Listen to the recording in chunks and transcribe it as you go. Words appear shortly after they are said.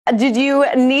Did you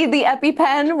need the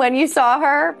EpiPen when you saw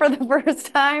her for the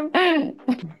first time?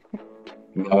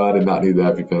 No, I did not need the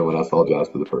EpiPen when I saw Jess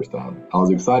for the first time. I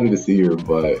was excited to see her,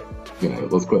 but,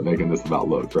 let's quit making this about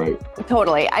looks, right?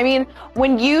 Totally. I mean,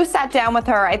 when you sat down with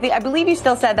her, I believe you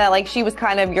still said that like she was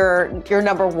kind of your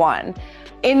number one.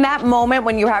 In that moment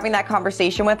when you were having that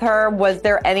conversation with her, was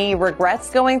there any regrets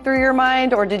going through your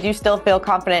mind, or did you still feel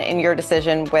confident in your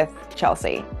decision with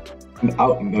Chelsea?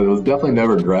 No, there was definitely no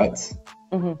regrets.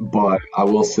 Mm-hmm. But I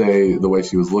will say the way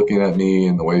she was looking at me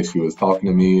and the way she was talking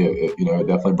to me, it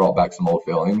definitely brought back some old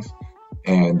feelings.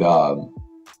 And,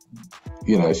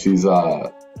 she's,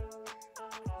 I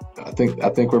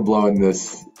think we're blowing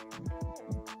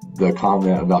the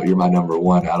comment about you're my number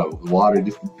one out of the water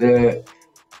just a bit.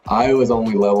 I was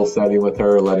only level setting with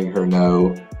her, letting her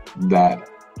know that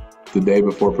the day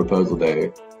before proposal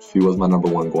day, she was my number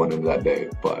one going into that day.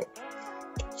 But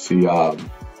she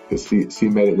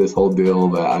made it this whole deal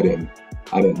that I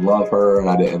didn't love her and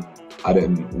I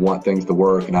didn't want things to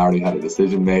work and I already had a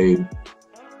decision made.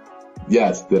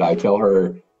 Yes, did I tell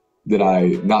her, did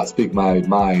I not speak my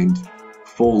mind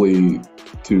fully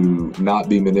to not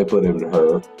be manipulative to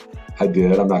her? I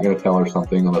did. I'm not going to tell her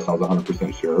something unless I was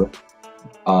 100% sure.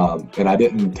 And I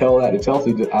didn't tell that to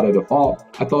Chelsea just out of default.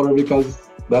 I told her because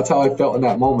that's how I felt in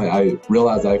that moment. I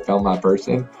realized I found my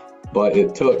person, but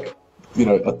it took, a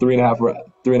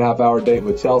 3.5 hour date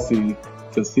with Chelsea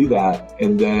to see that.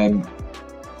 And then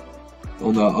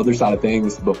on the other side of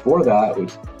things before that,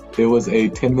 which it was a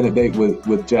 10-minute date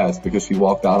with Jess because she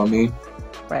walked out on me.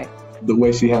 Right. The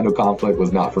way she handled conflict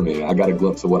was not for me. I got a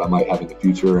glimpse of what I might have in the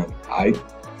future. And I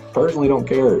personally don't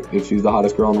care if she's the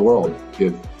hottest girl in the world.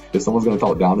 If someone's going to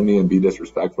talk down to me and be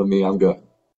disrespectful to me, I'm good.